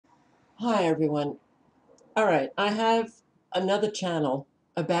Hi, everyone. All right, I have another channel,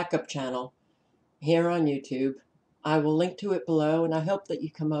 a backup channel here on YouTube. I will link to it below, and I hope that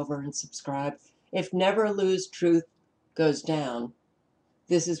you come over and subscribe. If Never Lose Truth goes down,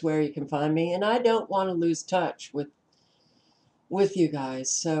 this is where you can find me, and I don't want to lose touch with you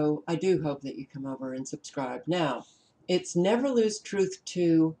guys, so I do hope that you come over and subscribe. Now, it's Never Lose Truth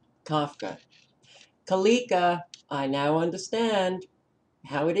to Kafka. Kalika, I now understand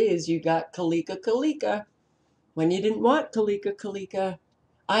how it is. You got Kalika. When you didn't want Kalika.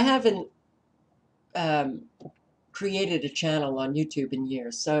 I haven't um, created a channel on YouTube in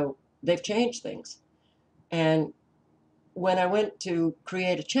years, so they've changed things. And when I went to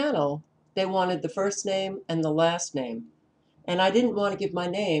create a channel, they wanted the first name and the last name. And I didn't want to give my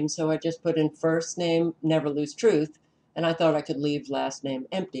name, so I just put in first name, Never Lose Truth, and I thought I could leave last name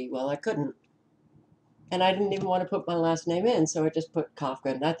empty. Well, I couldn't. And I didn't even want to put my last name in, so I just put Kafka.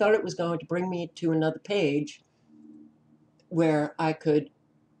 And I thought it was going to bring me to another page where I could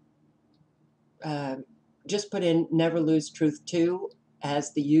uh, just put in Never Lose Truth 2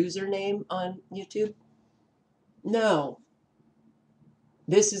 as the username on YouTube. No,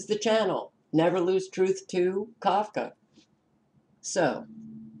 this is the channel, Never Lose Truth 2 Kafka. So,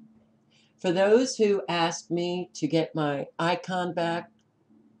 for those who asked me to get my icon back,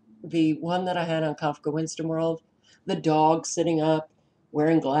 the one that I had on Kafka Winston World, the dog sitting up,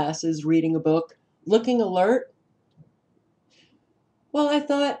 wearing glasses, reading a book, looking alert, well, I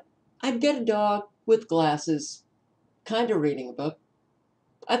thought I'd get a dog with glasses, kind of reading a book.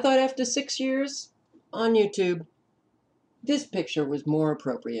 I thought after 6 years on YouTube, this picture was more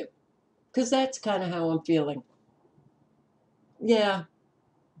appropriate, because that's kind of how I'm feeling. Yeah,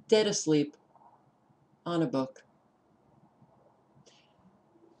 dead asleep on a book.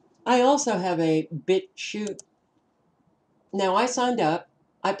 I also have a BitChute. Now, I signed up.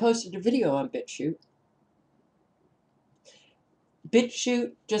 I posted a video on BitChute.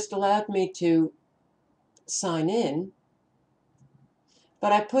 BitChute just allowed me to sign in,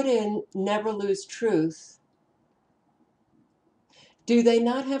 but I put in Never Lose Truth. Do they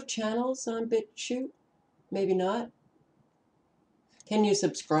not have channels on BitChute? Maybe not. Can you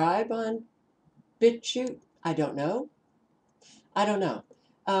subscribe on BitChute? I don't know. I don't know.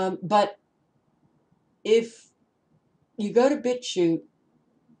 But if you go to BitChute,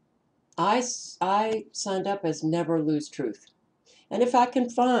 I signed up as Never Lose Truth. And if I can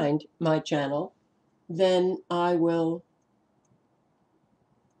find my channel, then I will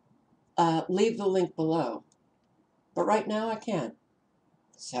leave the link below. But right now I can't.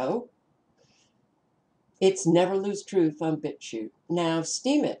 So it's Never Lose Truth on BitChute. Now,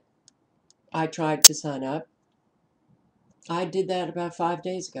 Steam It, I tried to sign up. I did that about 5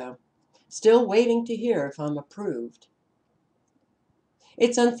 days ago. Still waiting to hear if I'm approved.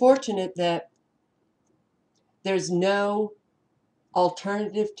 It's unfortunate that there's no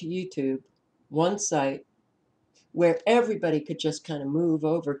alternative to YouTube, one site where everybody could just kind of move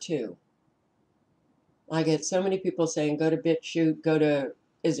over to. I get so many people saying, go to BitChute, go to,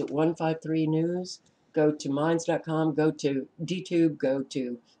 is it 153 News? Go to minds.com, go to DTube, go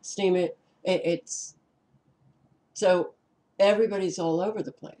to Steam It. It's, so everybody's all over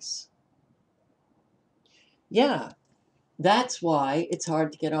the place. Yeah, that's why it's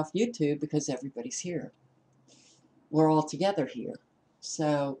hard to get off YouTube, because everybody's here. We're all together here.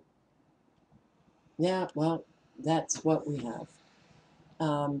 So, yeah, well, that's what we have.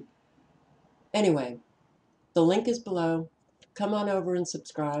 Anyway, the link is below. Come on over and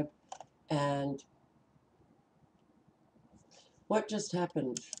subscribe. And what just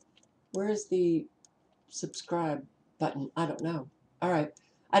happened? Where is the subscribe button? I don't know. All right.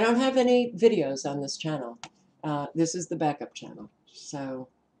 I don't have any videos on this channel. This is the backup channel. So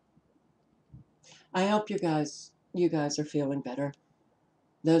I hope you guys are feeling better.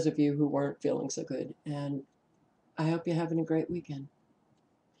 Those of you who weren't feeling so good. And I hope you're having a great weekend.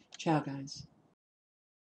 Ciao, guys.